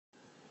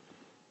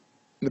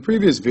In the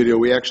previous video,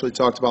 we actually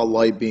talked about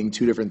light being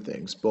two different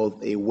things,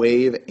 both a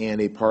wave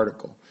and a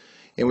particle.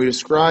 And we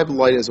described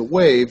light as a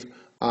wave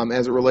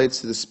as it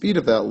relates to the speed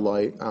of that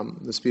light,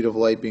 the speed of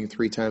light being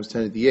 3 times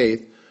 10 to the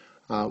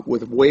 8th,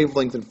 with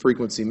wavelength and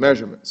frequency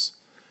measurements.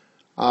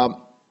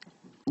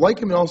 Light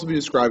can also be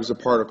described as a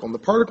particle, and the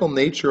particle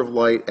nature of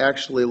light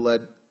actually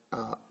led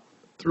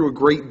through a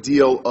great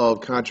deal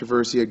of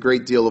controversy, a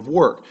great deal of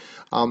work.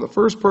 The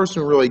first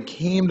person who really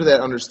came to that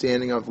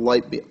understanding of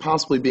light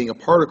possibly being a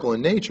particle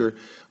in nature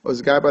was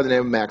a guy by the name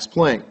of Max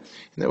Planck,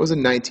 and that was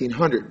in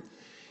 1900.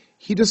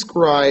 He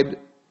described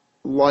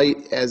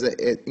light as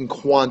in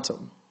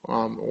quantum,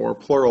 or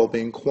plural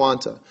being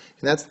quanta, and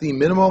that's the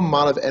minimum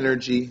amount of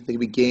energy that can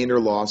be gained or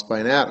lost by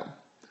an atom.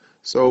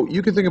 So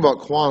you can think about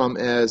quantum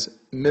as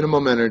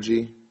minimum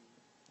energy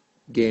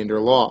gained or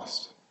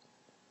lost.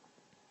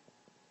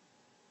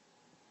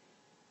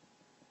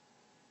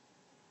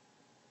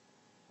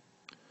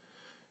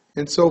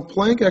 And so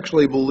Planck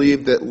actually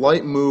believed that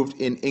light moved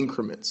in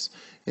increments,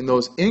 and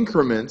those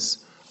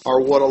increments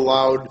are what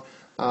allowed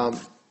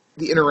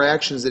the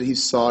interactions that he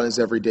saw in his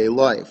everyday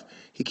life.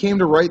 He came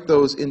to write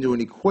those into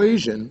an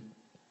equation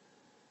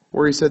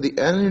where he said the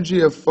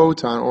energy of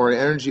photon, or an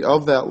energy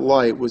of that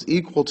light, was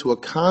equal to a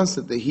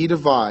constant that he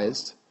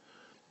devised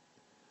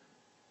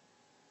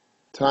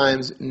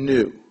times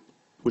nu,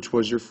 which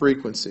was your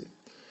frequency.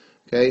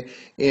 Okay,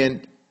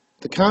 and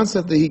the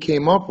constant that he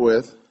came up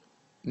with,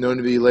 known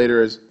to be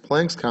later as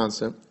Planck's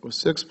constant, was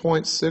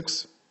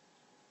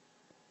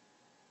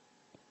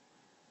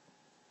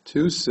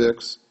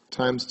 6.626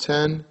 times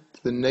 10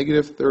 to the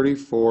negative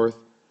 34th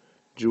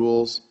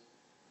joules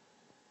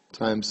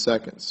times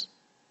seconds.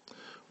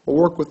 We'll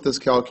work with this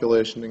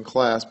calculation in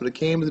class, but it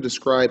came to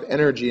describe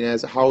energy and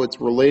as how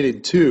it's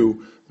related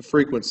to the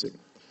frequency.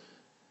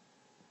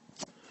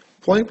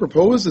 Planck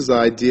proposed his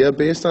idea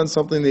based on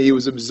something that he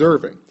was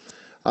observing.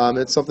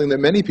 It's something that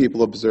many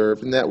people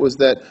observed, and that was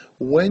that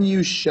when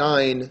you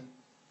shine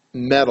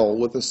metal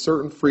with a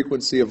certain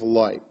frequency of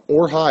light,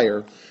 or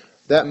higher,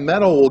 that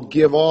metal will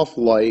give off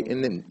light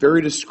in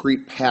very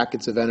discrete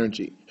packets of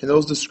energy. And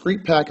those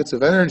discrete packets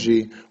of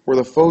energy were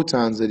the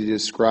photons that he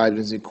described in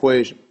his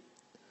equation.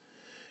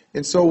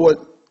 And so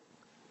what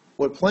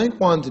Planck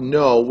wanted to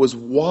know was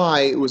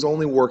why it was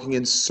only working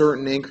in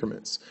certain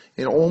increments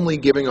and only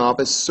giving off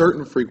a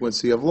certain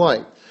frequency of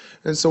light.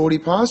 And so what he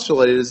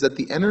postulated is that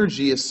the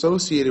energy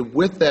associated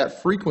with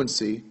that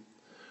frequency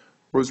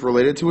was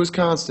related to his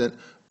constant,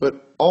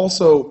 but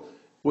also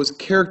was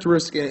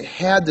characteristic, and it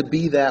had to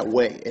be that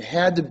way. It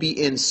had to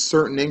be in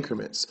certain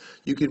increments.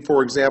 You could,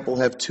 for example,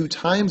 have 2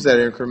 times that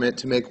increment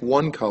to make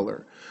one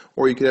color,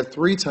 or you could have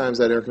 3 times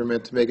that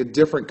increment to make a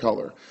different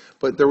color,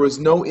 but there was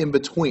no in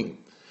between.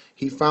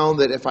 He found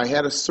that if I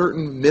had a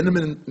certain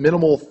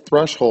minimal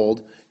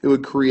threshold, it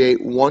would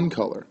create one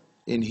color,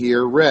 in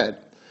here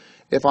red.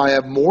 If I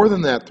have more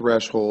than that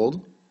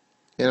threshold,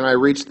 and I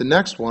reach the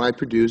next one, I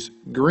produce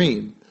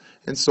green,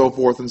 and so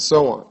forth and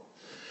so on.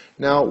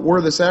 Now,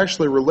 where this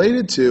actually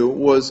related to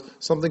was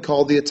something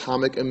called the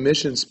atomic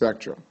emission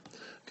spectra.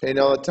 Okay,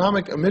 now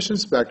atomic emission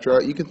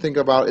spectra you can think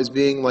about as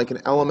being like an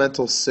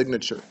elemental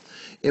signature.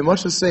 In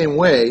much the same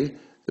way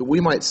that we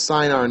might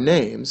sign our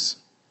names,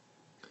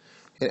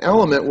 an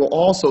element will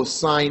also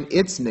sign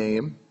its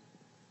name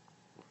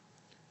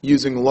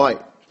using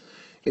light.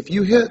 If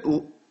you hit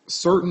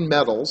certain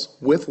metals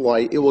with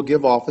light, it will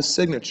give off a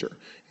signature,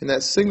 and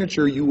that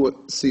signature you will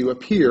see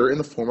appear in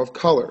the form of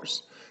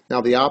colors. Now,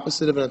 the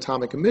opposite of an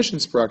atomic emission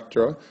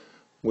spectra,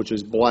 which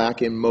is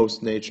black in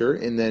most nature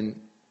and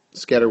then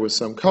scattered with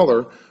some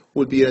color,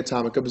 would be an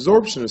atomic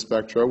absorption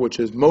spectra,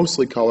 which is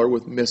mostly color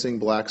with missing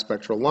black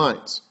spectral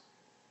lines.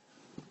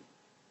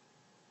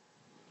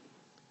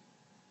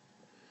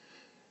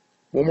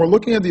 When we're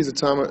looking at these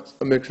atomic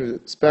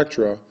emission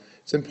spectra,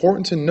 it's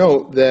important to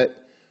note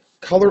that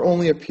color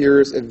only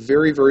appears at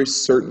very, very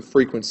certain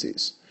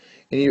frequencies.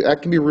 And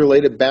that can be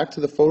related back to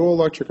the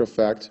photoelectric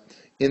effect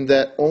in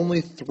that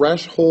only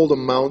threshold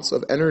amounts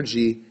of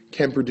energy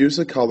can produce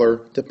a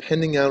color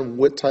depending on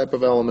what type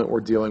of element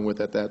we're dealing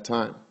with at that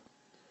time.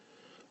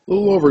 A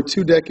little over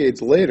 2 decades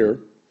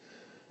later,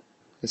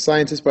 a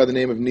scientist by the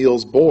name of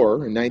Niels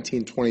Bohr in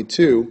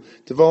 1922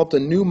 developed a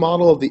new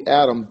model of the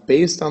atom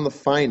based on the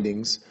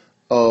findings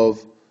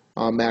of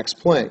Max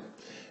Planck.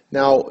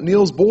 Now,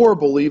 Niels Bohr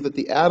believed that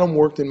the atom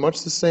worked in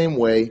much the same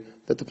way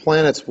that the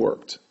planets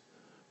worked.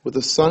 With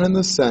the sun in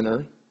the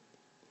center,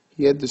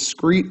 he had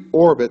discrete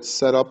orbits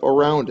set up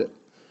around it.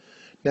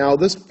 Now,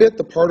 this fit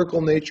the particle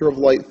nature of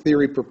light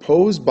theory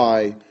proposed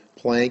by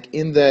Planck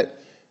in that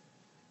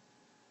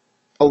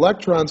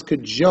electrons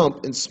could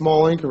jump in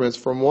small increments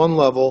from one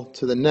level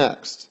to the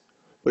next.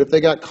 But if they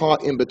got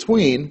caught in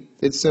between,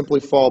 they'd simply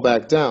fall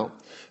back down.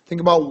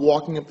 Think about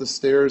walking up the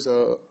stairs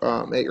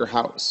at your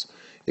house.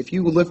 If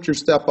you lift your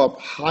step up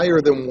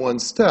higher than one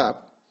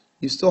step,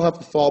 you still have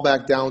to fall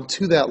back down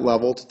to that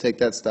level to take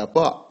that step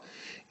up.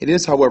 It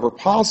is, however,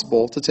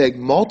 possible to take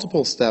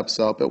multiple steps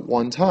up at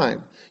one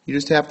time. You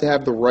just have to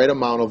have the right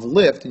amount of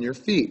lift in your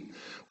feet.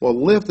 Well,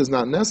 lift is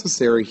not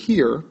necessary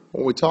here.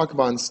 What we talk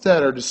about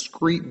instead are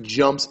discrete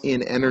jumps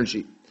in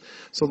energy.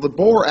 So the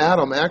Bohr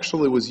atom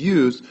actually was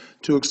used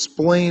to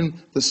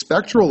explain the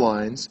spectral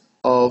lines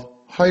of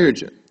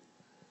hydrogen.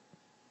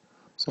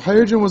 So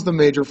hydrogen was the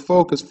major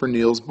focus for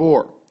Niels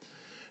Bohr.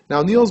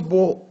 Now Niels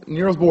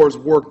Bohr's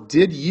work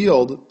did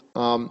yield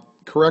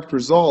correct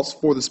results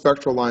for the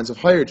spectral lines of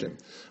hydrogen.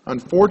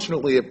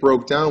 Unfortunately, it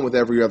broke down with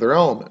every other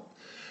element.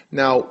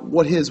 Now,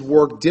 what his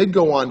work did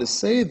go on to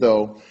say,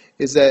 though,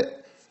 is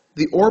that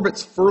the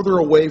orbits further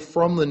away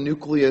from the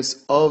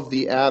nucleus of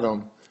the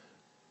atom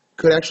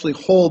could actually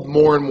hold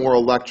more and more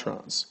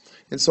electrons.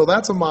 And so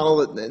that's a model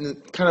that,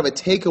 and kind of a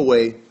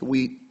takeaway that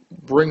we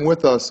bring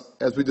with us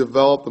as we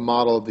develop the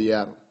model of the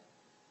atom.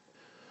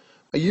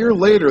 A year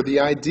later, the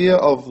idea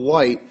of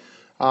light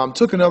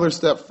took another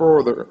step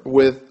further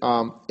with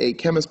a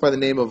chemist by the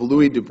name of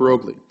Louis de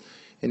Broglie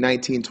in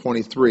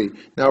 1923.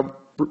 Now,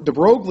 de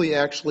Broglie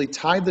actually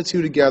tied the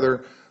two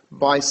together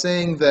by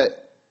saying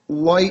that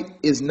light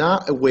is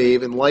not a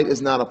wave and light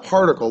is not a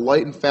particle.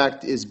 Light, in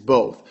fact, is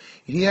both.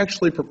 He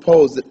actually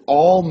proposed that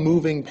all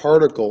moving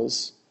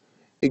particles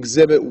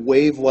exhibit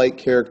wave-like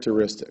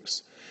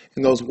characteristics.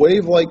 And those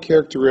wave-like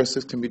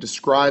characteristics can be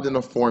described in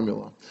a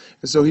formula.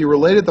 And so he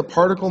related the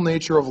particle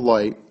nature of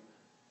light,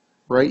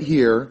 right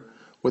here,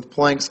 with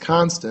Planck's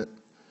constant,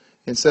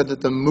 and said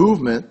that the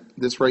movement,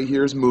 this right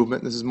here is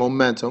movement, this is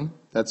momentum,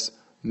 that's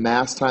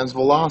mass times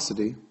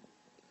velocity,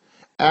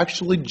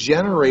 actually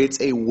generates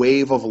a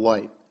wave of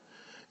light.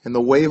 And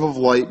the wave of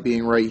light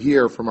being right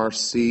here from our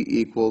C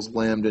equals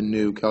lambda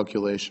nu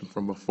calculation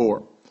from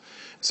before.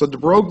 So de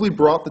Broglie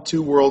brought the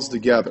two worlds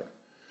together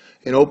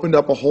and opened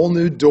up a whole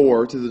new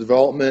door to the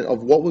development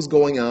of what was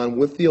going on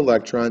with the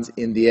electrons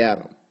in the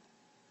atom.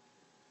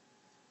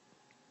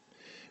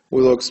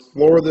 We'll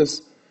explore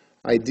this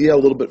idea a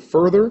little bit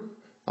further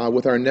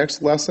with our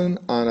next lesson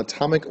on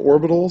atomic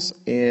orbitals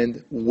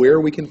and where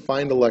we can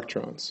find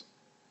electrons.